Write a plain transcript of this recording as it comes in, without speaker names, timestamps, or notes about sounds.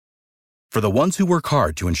For the ones who work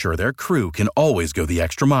hard to ensure their crew can always go the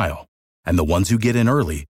extra mile, and the ones who get in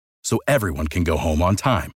early so everyone can go home on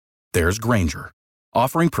time, there's Grainger,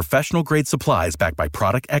 offering professional-grade supplies backed by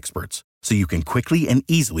product experts so you can quickly and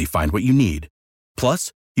easily find what you need.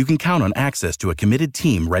 Plus, you can count on access to a committed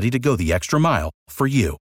team ready to go the extra mile for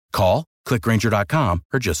you. Call, click Grainger.com,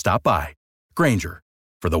 or just stop by. Grainger,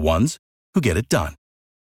 for the ones who get it done.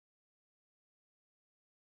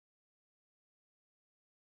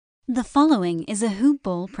 The following is a Hoop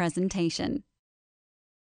Ball presentation.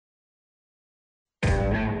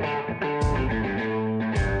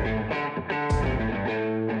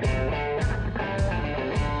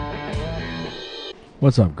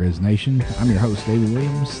 What's up, Grizz Nation? I'm your host, David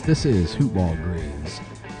Williams. This is Hoop Ball Grizz,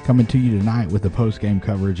 coming to you tonight with the post-game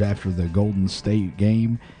coverage after the Golden State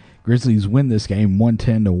game. Grizzlies win this game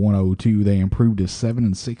 110-102. They improved to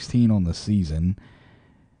 7-16 on the season.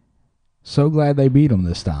 So glad they beat them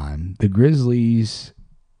this time. The Grizzlies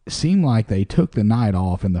seemed like they took the night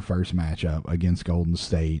off in the first matchup against Golden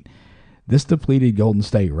State. This depleted Golden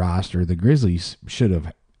State roster, the Grizzlies should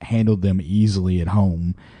have handled them easily at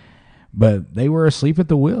home, but they were asleep at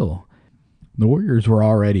the wheel. The Warriors were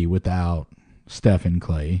already without Steph and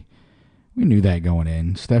Clay. We knew that going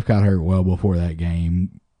in. Steph got hurt well before that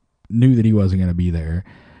game. Knew that he wasn't going to be there.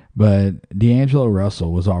 But D'Angelo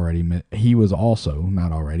Russell was also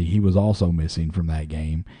missing from that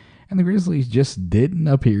game. And the Grizzlies just didn't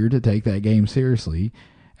appear to take that game seriously.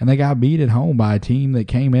 And they got beat at home by a team that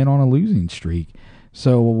came in on a losing streak.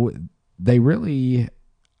 So they really,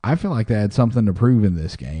 I feel like they had something to prove in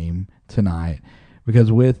this game tonight,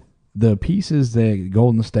 because with the pieces that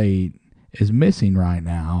Golden State is missing right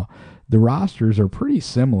now, the rosters are pretty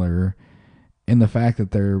similar in the fact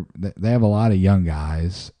that they have a lot of young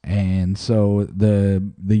guys, and so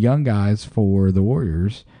the young guys for the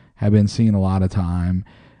Warriors have been seeing a lot of time.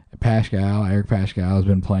 Eric Pascal has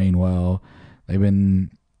been playing well. They've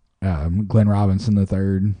been Glenn Robinson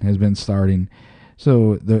III has been starting.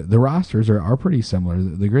 So the rosters are pretty similar.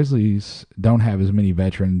 The Grizzlies don't have as many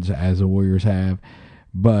veterans as the Warriors have,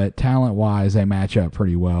 but talent-wise, they match up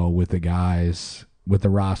pretty well with the guys, with the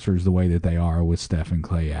rosters the way that they are with Steph and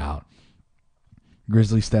Clay out.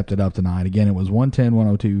 Grizzlies stepped it up tonight. Again, it was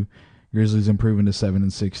 110-102. Grizzlies improving to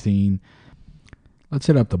 7-16. Let's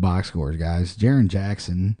hit up the box scores, guys. Jaren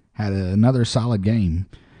Jackson had another solid game.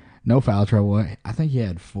 No foul trouble. I think he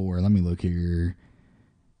had 4. Let me look here.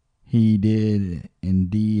 He did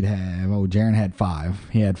indeed have, Jaren had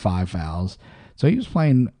 5. He had 5 fouls. So he was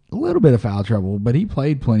playing a little bit of foul trouble, but he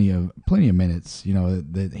played plenty of minutes. You know,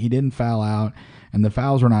 that he didn't foul out, and the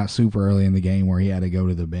fouls were not super early in the game where he had to go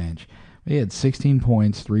to the bench. He had 16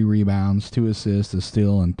 points, 3 rebounds, 2 assists, a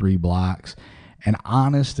steal, and 3 blocks. And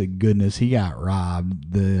honest to goodness, he got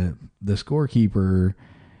robbed. The scorekeeper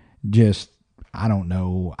just, I don't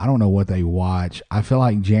know what they watch. I feel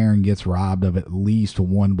like Jaren gets robbed of at least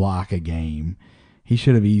 1 block a game. He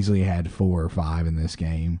should have easily had 4 or 5 in this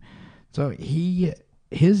game. So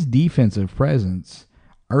his defensive presence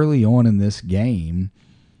early on in this game,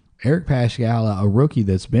 Eric Pascal, a rookie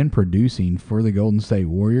that's been producing for the Golden State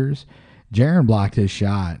Warriors, Jaren blocked his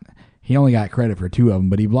shot. He only got credit for 2 of them,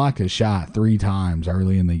 but he blocked his shot 3 times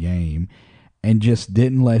early in the game and just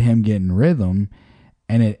didn't let him get in rhythm.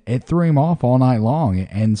 And it threw him off all night long.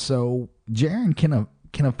 And so Jaren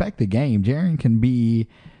can affect the game. Jaren can be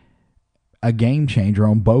a game changer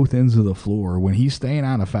on both ends of the floor. When he's staying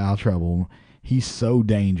out of foul trouble, he's so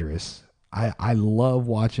dangerous. I love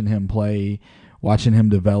watching him play, watching him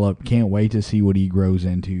develop. Can't wait to see what he grows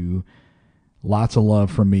into. Lots of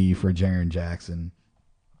love from me for Jaren Jackson.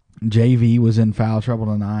 JV was in foul trouble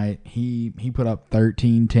tonight. He put up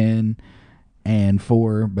 13, 10, and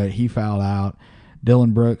 4, but he fouled out.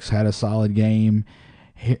 Dylan Brooks had a solid game.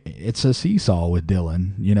 It's a seesaw with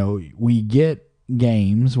Dylan. You know, we get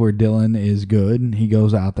games where Dylan is good. He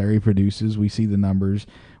goes out there, he produces. We see the numbers.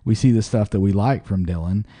 We see the stuff that we like from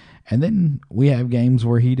Dylan. And then we have games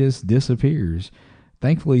where he just disappears.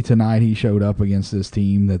 Thankfully, tonight he showed up against this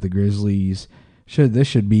team that the Grizzlies this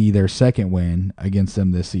should be their second win against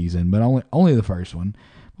them this season, but only the first one.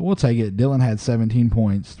 But we'll take it. Dylan had 17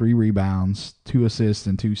 points, 3 rebounds, 2 assists,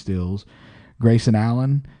 and 2 steals. Grayson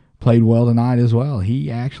Allen played well tonight as well. He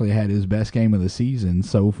actually had his best game of the season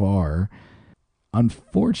so far.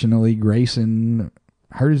 Unfortunately, Grayson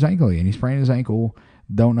hurt his ankle again. He sprained his ankle.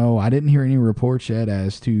 Don't know. I didn't hear any reports yet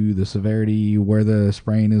as to the severity, where the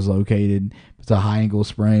sprain is located. If it's a high ankle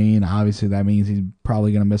sprain, obviously that means he's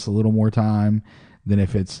probably going to miss a little more time than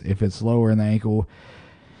if it's lower in the ankle.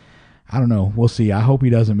 I don't know. We'll see. I hope he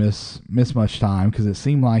doesn't miss much time, because it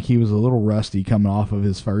seemed like he was a little rusty coming off of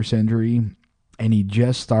his first injury, and he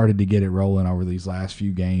just started to get it rolling over these last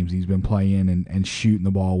few games. He's been playing and shooting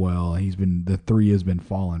the ball well. The three has been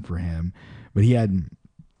falling for him. But he had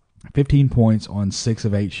 15 points on 6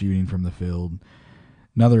 of 8 shooting from the field.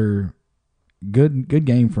 Another good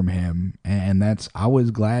game from him, and I was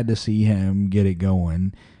glad to see him get it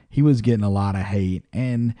going. He was getting a lot of hate,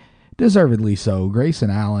 and deservedly so. Grayson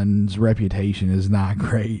Allen's reputation is not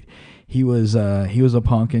great. He was a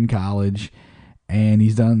punk in college, and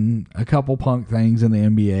he's done a couple punk things in the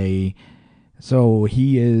NBA. So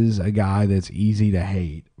he is a guy that's easy to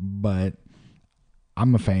hate, but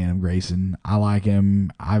I'm a fan of Grayson. I like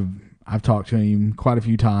him. I've talked to him quite a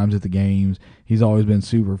few times at the games. He's always been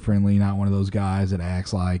super friendly, not one of those guys that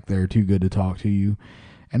acts like they're too good to talk to you.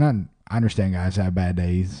 And I understand guys have bad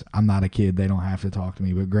days. I'm not a kid. They don't have to talk to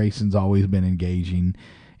me. But Grayson's always been engaging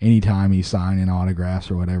anytime he's signing autographs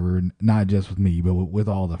or whatever, not just with me, but with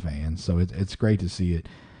all the fans. So it's great to see it.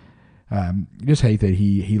 Just hate that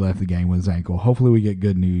he left the game with his ankle. Hopefully we get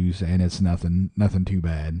good news and it's nothing too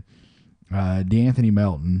bad. DeAnthony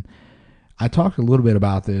Melton, I talked a little bit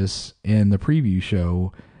about this in the preview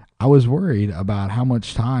show. I was worried about how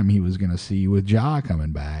much time he was going to see with Ja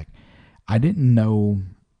coming back. I didn't know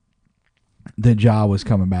that Ja was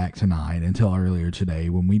coming back tonight until earlier today.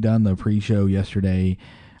 When we done the pre-show yesterday,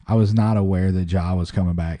 I was not aware that Ja was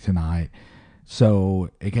coming back tonight. So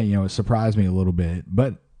it surprised me a little bit.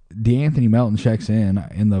 But DeAnthony Melton checks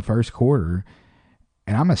in the first quarter,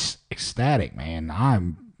 and I'm ecstatic, man.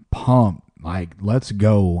 I'm pumped. Like, let's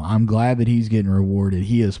go. I'm glad that he's getting rewarded.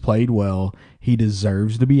 He has played well. He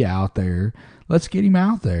deserves to be out there. Let's get him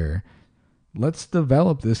out there. Let's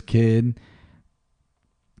develop this kid.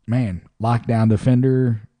 Man, lockdown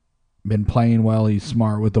defender, been playing well. He's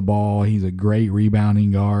smart with the ball. He's a great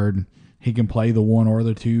rebounding guard. He can play the 1 or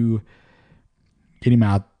the 2. Get him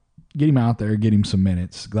out there, get him some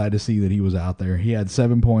minutes. Glad to see that he was out there. He had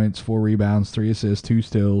 7 points, 4 rebounds, 3 assists, 2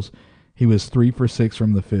 steals. He was 3 for 6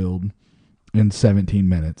 from the field in 17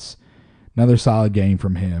 minutes. Another solid game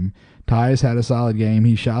from him. Tyus had a solid game.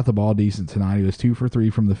 He shot the ball decent tonight. He was 2 for 3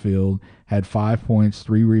 from the field, had 5 points,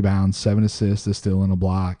 3 rebounds, 7 assists, a steal, and a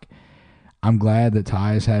block. I'm glad that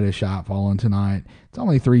Tyus had his shot falling tonight. It's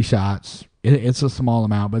only 3 shots. It's a small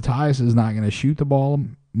amount, but Tyus is not going to shoot the ball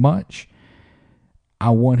much. I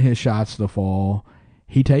want his shots to fall.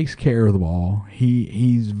 He takes care of the ball.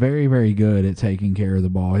 He's very, very good at taking care of the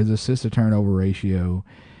ball. His assist-to-turnover ratio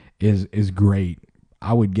is great.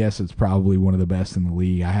 I would guess it's probably one of the best in the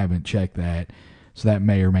league. I haven't checked that, so that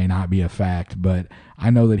may or may not be a fact, but I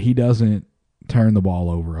know that he doesn't turn the ball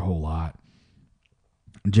over a whole lot.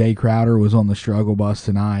 Jay Crowder was on the struggle bus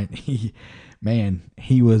tonight.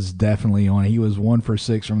 He was definitely on. He was 1 for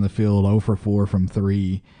 6 from the field, 0 for 4 from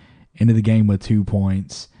 3, into the game with 2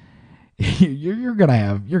 points. You're gonna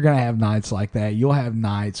have nights like that. You'll have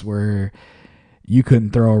nights where you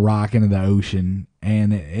couldn't throw a rock into the ocean,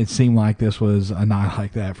 and it seemed like this was a night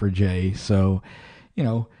like that for Jay. So,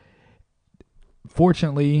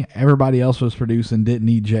 fortunately, everybody else was producing, didn't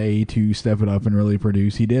need Jay to step it up and really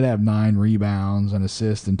produce. He did have 9 rebounds, an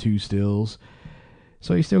assist, and 2 steals.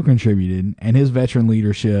 So he still contributed. And his veteran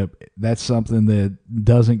leadership, that's something that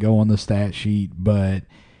doesn't go on the stat sheet, but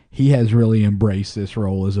he has really embraced this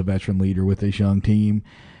role as a veteran leader with this young team.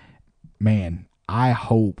 Man, I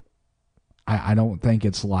hope, I don't think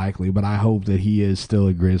it's likely, but I hope that he is still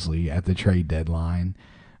a Grizzly at the trade deadline.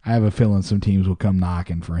 I have a feeling some teams will come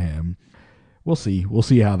knocking for him. We'll see. We'll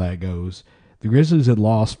see how that goes. The Grizzlies had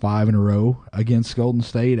lost 5 in a row against Golden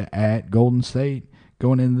State at Golden State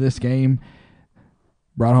going into this game.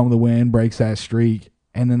 Brought home the win, breaks that streak,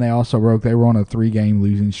 and then they also they were on a 3-game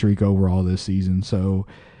losing streak overall this season. So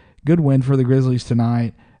good win for the Grizzlies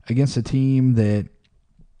tonight against a team that,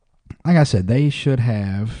 like I said, they should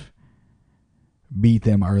have beat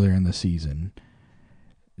them earlier in the season.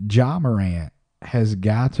 Ja Morant has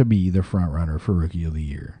got to be the front runner for Rookie of the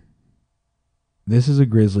Year. This is a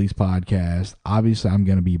Grizzlies podcast. Obviously, I'm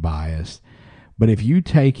going to be biased. But if you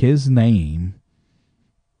take his name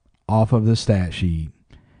off of the stat sheet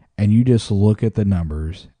and you just look at the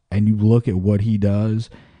numbers and you look at what he does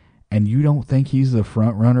and you don't think he's the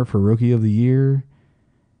front runner for Rookie of the Year,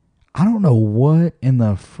 I don't know what in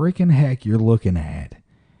the freaking heck you're looking at.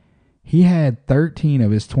 He had 13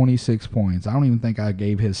 of his 26 points. I don't even think I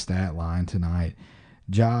gave his stat line tonight.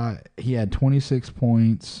 He had 26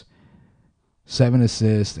 points, 7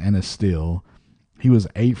 assists, and a steal. He was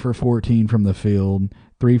 8 for 14 from the field,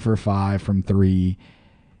 3 for 5 from 3.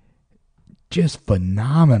 Just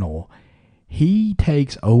phenomenal. He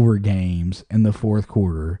takes over games in the fourth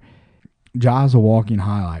quarter. Ja's a walking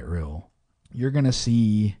highlight reel. You're going to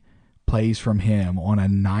see plays from him on a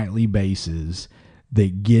nightly basis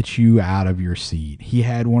that gets you out of your seat. He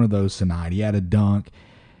had one of those tonight. He had a dunk,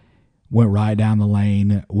 went right down the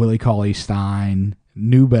lane. Willie Cauley-Stein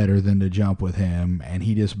knew better than to jump with him, and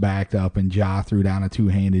he just backed up, and Ja threw down a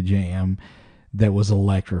two-handed jam that was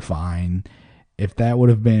electrifying. If that would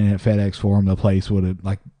have been at FedEx Forum, the place would have,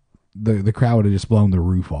 like, the crowd would have just blown the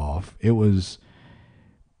roof off. It was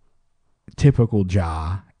typical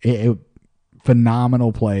Ja.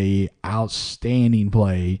 Phenomenal play, outstanding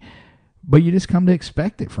play, but you just come to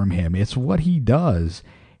expect it from him. It's what he does.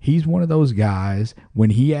 He's one of those guys,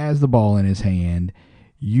 when he has the ball in his hand,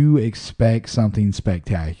 you expect something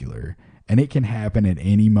spectacular, and it can happen at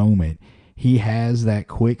any moment. He has that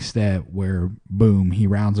quick step where, boom, he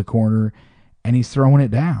rounds a corner, and he's throwing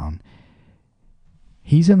it down.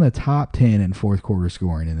 He's in the top 10 in fourth quarter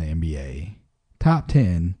scoring in the NBA. Top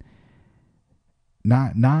 10.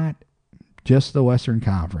 Not just the Western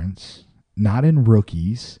Conference, not in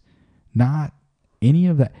rookies, not any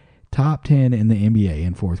of that. Top 10 in the NBA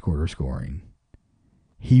in fourth quarter scoring.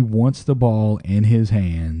 He wants the ball in his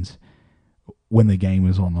hands when the game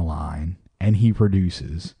is on the line, and he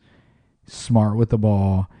produces. Smart with the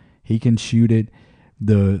ball. He can shoot it.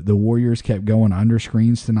 The Warriors kept going under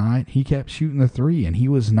screens tonight. He kept shooting the three, and he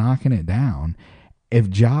was knocking it down. If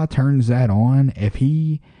Ja turns that on, if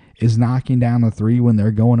he is knocking down the three when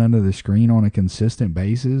they're going under the screen on a consistent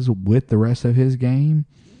basis with the rest of his game,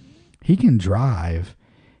 he can drive.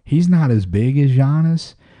 He's not as big as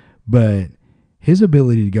Giannis, but his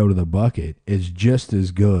ability to go to the bucket is just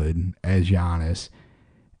as good as Giannis.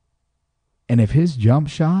 And if his jump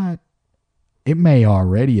shot, it may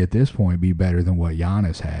already at this point be better than what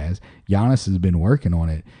Giannis has. Giannis has been working on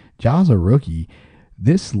it. Ja's a rookie.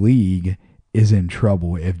 This league is in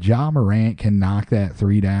trouble. If Ja Morant can knock that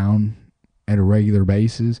three down at a regular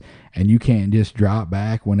basis and you can't just drop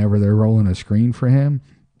back whenever they're rolling a screen for him,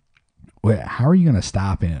 how are you going to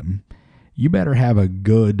stop him? You better have a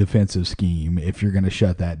good defensive scheme if you're going to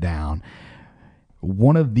shut that down.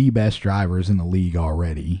 One of the best drivers in the league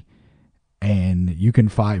already, and you can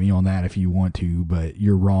fight me on that if you want to, but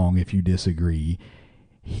you're wrong if you disagree.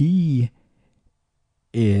 He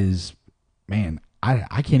is, man,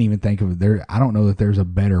 I can't even think of there. I don't know that there's a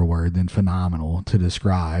better word than phenomenal to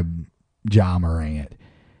describe Ja Morant.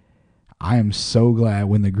 I am so glad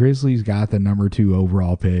when the Grizzlies got the number 2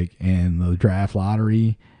 overall pick in the draft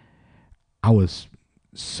lottery. I was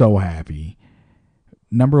so happy.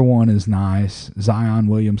 Number 1 is nice. Zion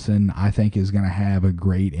Williamson, I think, is going to have a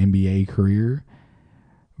great NBA career.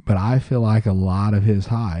 But I feel like a lot of his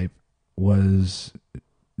hype was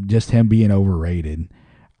just him being overrated.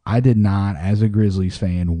 I did not, as a Grizzlies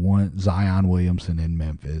fan, want Zion Williamson in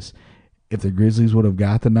Memphis. If the Grizzlies would have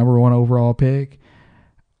got the number 1 overall pick,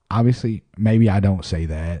 obviously, maybe I don't say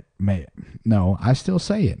that. No, I still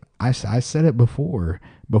say it. I said it before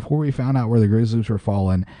we found out where the Grizzlies were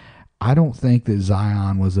falling. I don't think that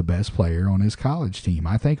Zion was the best player on his college team.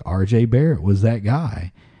 I think R.J. Barrett was that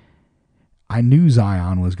guy. I knew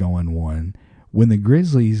Zion was going 1. When the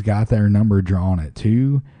Grizzlies got their number drawn at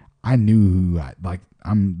 2, I knew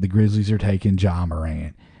the Grizzlies are taking Ja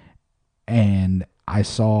Morant. And I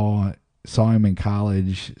saw him in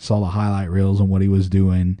college, saw the highlight reels on what he was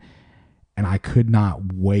doing, and I could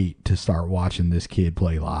not wait to start watching this kid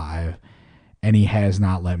play live. And he has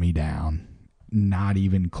not let me down. Not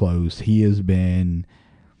even close. He has been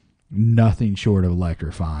nothing short of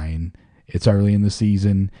electrifying. It's early in the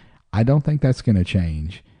season. I don't think that's going to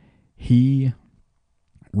change. He,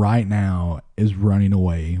 right now, is running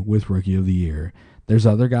away with Rookie of the Year. There's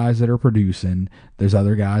other guys that are producing. There's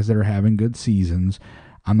other guys that are having good seasons.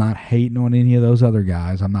 I'm not hating on any of those other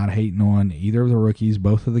guys. I'm not hating on either of the rookies.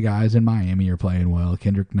 Both of the guys in Miami are playing well.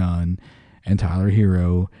 Kendrick Nunn and Tyler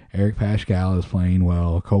Hero. Eric Paschal is playing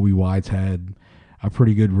well. Kobe White's had a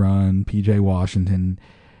pretty good run. PJ Washington.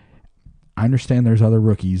 I understand there's other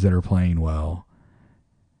rookies that are playing well.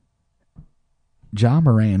 Ja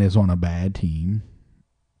Morant is on a bad team,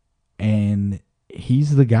 and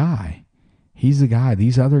he's the guy. He's the guy.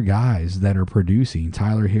 These other guys that are producing,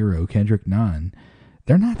 Tyler Hero, Kendrick Nunn,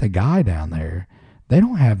 they're not the guy down there. They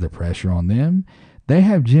don't have the pressure on them. They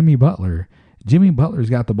have Jimmy Butler. Jimmy Butler's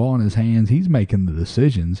got the ball in his hands. He's making the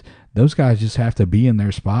decisions. Those guys just have to be in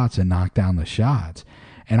their spots and knock down the shots.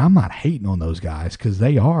 And I'm not hating on those guys because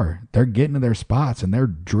they are. They're getting to their spots and they're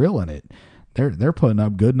drilling it. They're putting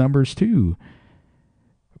up good numbers too.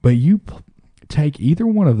 But you take either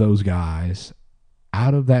one of those guys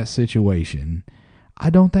out of that situation, I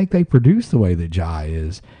don't think they produce the way that Ja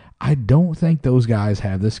is. I don't think those guys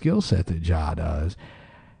have the skill set that Ja does.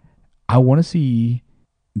 I want to see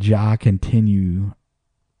Ja continue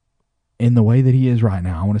in the way that he is right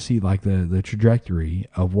now. I want to see like the trajectory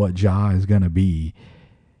of what Ja is going to be.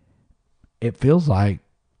 It feels like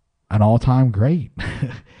an all-time great.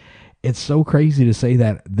 It's so crazy to say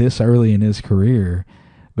that this early in his career,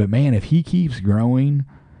 but man, if he keeps growing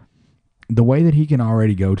the way that he can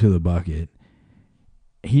already go to the bucket,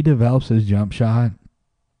 he develops his jump shot,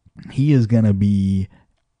 he is going to be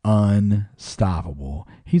unstoppable.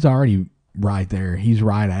 He's already right there. He's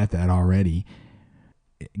right at that already.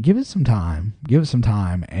 Give it some time. Give it some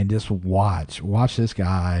time and just watch this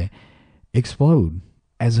guy explode.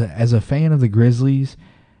 As a fan of the Grizzlies,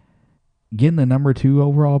 getting the number 2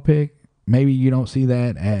 overall pick, maybe you don't see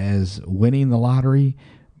that as winning the lottery,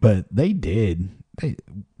 but they did.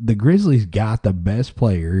 The Grizzlies got the best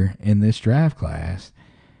player in this draft class,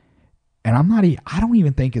 and I don't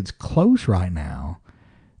even think it's close right now.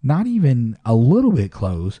 Not even a little bit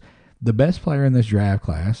close. The best player in this draft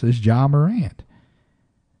class is Ja Morant.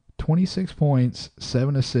 26 points,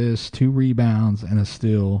 7 assists, 2 rebounds, and a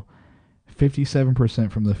steal.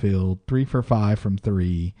 57% from the field, 3 for 5 from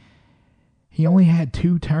 3. He only had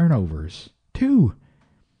 2 turnovers. 2.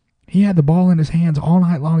 He had the ball in his hands all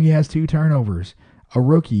night long. He has 2 turnovers. A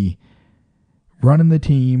rookie running the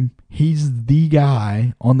team. He's the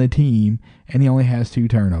guy on the team, and he only has 2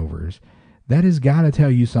 turnovers. That has got to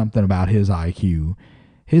tell you something about his IQ.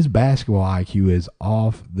 His basketball IQ is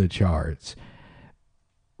off the charts.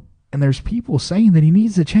 And there's people saying that he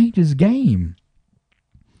needs to change his game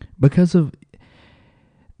because of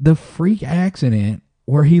the freak accident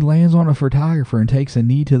where he lands on a photographer and takes a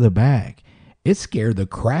knee to the back. It scared the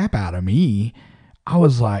crap out of me. I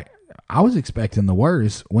was expecting the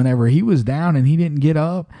worst. Whenever he was down and he didn't get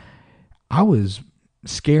up, I was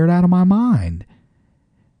scared out of my mind.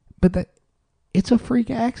 But it's a freak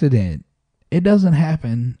accident. It doesn't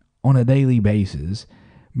happen on a daily basis.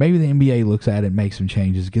 Maybe the NBA looks at it and makes some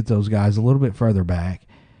changes, gets those guys a little bit further back.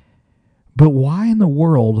 But why in the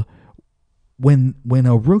world, when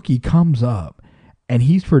a rookie comes up and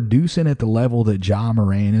he's producing at the level that Ja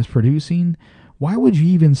Morant is producing, why would you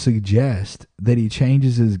even suggest that he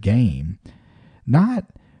changes his game? Not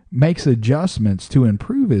makes adjustments to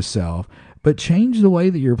improve himself, but change the way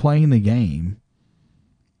that you're playing the game.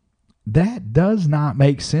 That does not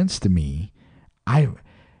make sense to me.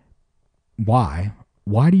 Why?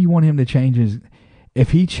 Why do you want him to change his...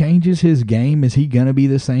 If he changes his game, is he going to be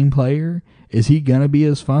the same player? Is he going to be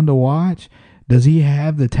as fun to watch? Does he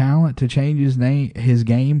have the talent to change his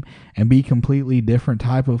game and be a completely different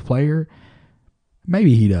type of player?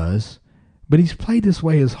 Maybe he does. But he's played this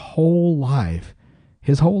way his whole life.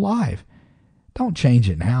 His whole life. Don't change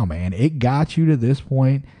it now, man. It got you to this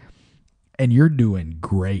point, and you're doing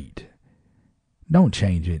great. Don't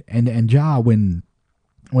change it. And Ja, when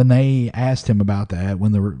they asked him about that,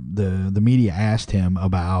 when the media asked him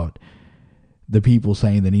about the people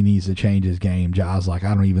saying that he needs to change his game, Ja's like,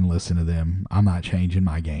 I don't even listen to them. I'm not changing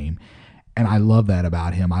my game. And I love that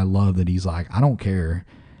about him. I love that he's like, I don't care.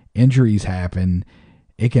 Injuries happen.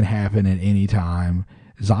 It can happen at any time.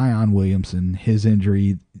 Zion Williamson, his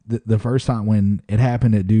injury, the first time when it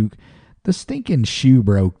happened at Duke, the stinking shoe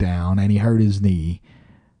broke down and he hurt his knee.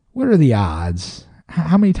 What are the odds?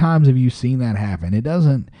 How many times have you seen that happen?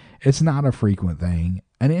 It's not a frequent thing.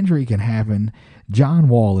 An injury can happen. John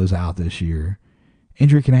Wall is out this year.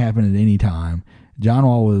 Injury can happen at any time. John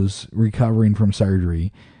Wall was recovering from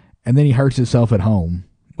surgery, and then he hurts himself at home.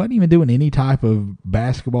 Wasn't even doing any type of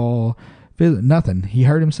basketball, nothing. He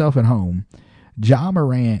hurt himself at home. Ja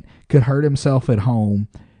Morant could hurt himself at home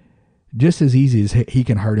just as easy as he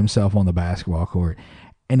can hurt himself on the basketball court.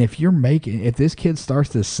 And if this kid starts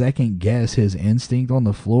to second guess his instinct on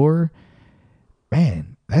the floor,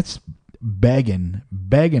 man, that's begging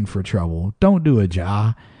for trouble. Don't do it,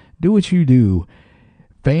 Ja. Do what you do.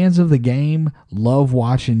 Fans of the game love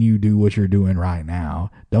watching you do what you're doing right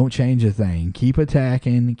now. Don't change a thing. Keep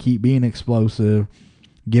attacking. Keep being explosive.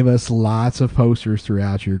 Give us lots of posters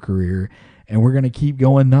throughout your career, and we're going to keep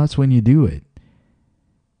going nuts when you do it.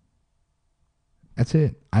 That's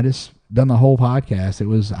it. I just done the whole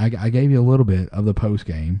podcast. I gave you a little bit of the post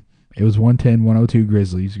game. It was 110-102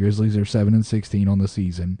 Grizzlies. Grizzlies are 7-16 on the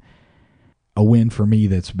season. A win for me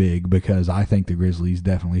that's big because I think the Grizzlies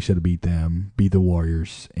definitely should have beat the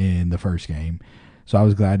Warriors in the first game. So I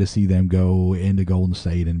was glad to see them go into Golden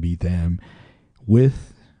State and beat them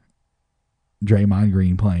with Draymond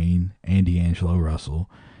Green playing and D'Angelo Russell.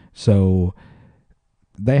 So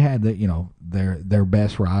they had their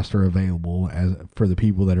best roster available for the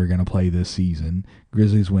people that are going to play this season.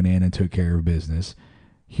 Grizzlies went in and took care of business.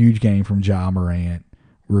 Huge game from Ja Morant,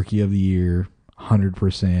 Rookie of the Year,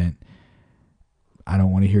 100%. I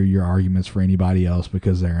don't want to hear your arguments for anybody else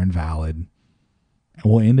because they're invalid. And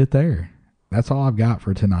we'll end it there. That's all I've got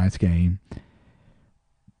for tonight's game.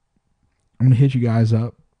 I'm going to hit you guys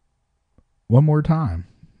up one more time.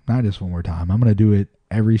 Not just one more time. I'm going to do it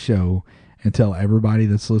every show until everybody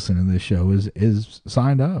that's listening to this show is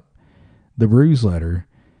signed up. The Bruise Letter.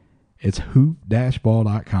 It's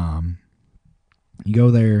hoop-ball.com. You go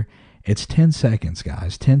there. It's 10 seconds,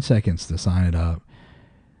 guys. 10 seconds to sign it up.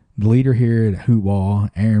 The leader here at Hoop Ball,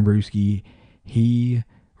 Aaron Brewski, he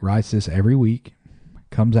writes this every week.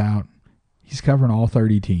 Comes out. He's covering all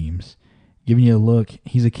 30 teams. Giving you a look.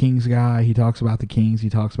 He's a Kings guy. He talks about the Kings. He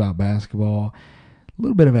talks about basketball. A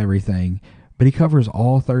little bit of everything. But he covers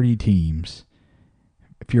all 30 teams.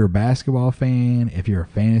 If you're a basketball fan, if you're a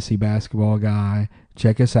fantasy basketball guy,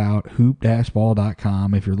 check us out,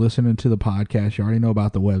 hoop-ball.com. If you're listening to the podcast, you already know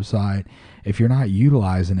about the website. If you're not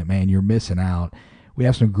utilizing it, man, you're missing out. We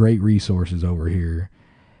have some great resources over here.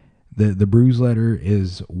 The Bruise Letter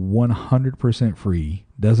is 100% free.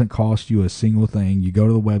 Doesn't cost you a single thing. You go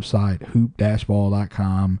to the website,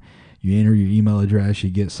 hoop-ball.com. You enter your email address.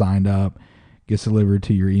 You get signed up. Gets delivered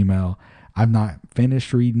to your email. I've not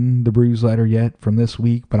finished reading the Bruise Letter yet from this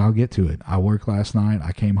week, but I'll get to it. I worked last night.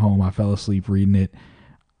 I came home. I fell asleep reading it.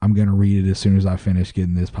 I'm going to read it as soon as I finish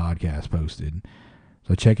getting this podcast posted.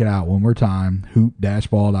 So check it out one more time,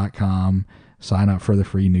 hoop-ball.com. Sign up for the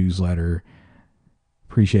free newsletter.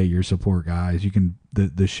 Appreciate your support, guys. You can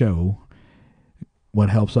the show, what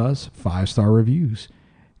helps us? 5-star reviews.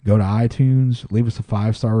 Go to iTunes, leave us a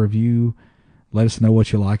 5-star review. Let us know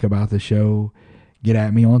what you like about the show. Get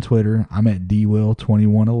at me on Twitter. I'm at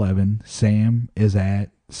dwill2111. Sam is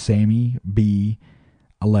at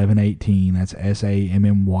SammyB1118. That's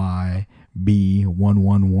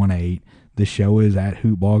SammyB1118. The show is at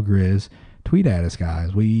Hoopball Grizz. Tweet at us,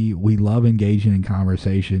 guys. We love engaging in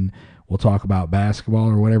conversation. We'll talk about basketball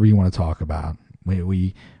or whatever you want to talk about.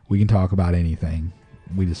 We can talk about anything.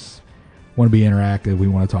 We just want to be interactive. We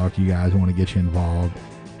want to talk to you guys. We want to get you involved.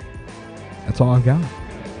 That's all I've got.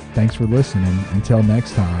 Thanks for listening. Until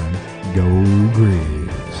next time, go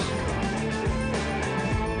Grizz.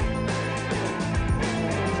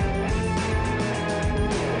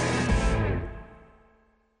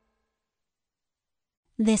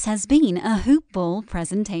 This has been a Hoop Ball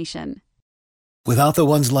presentation. Without the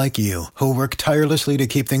ones like you, who work tirelessly to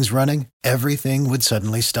keep things running, everything would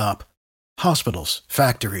suddenly stop. Hospitals,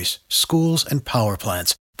 factories, schools, and power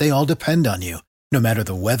plants, they all depend on you. No matter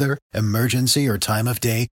the weather, emergency, or time of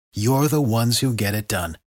day, you're the ones who get it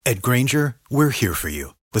done. At Grainger, we're here for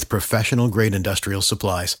you with professional-grade industrial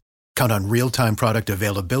supplies. Count on real-time product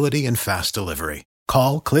availability and fast delivery.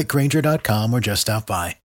 Call, click Grainger.com, or just stop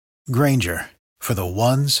by. Grainger, for the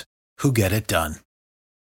ones who get it done.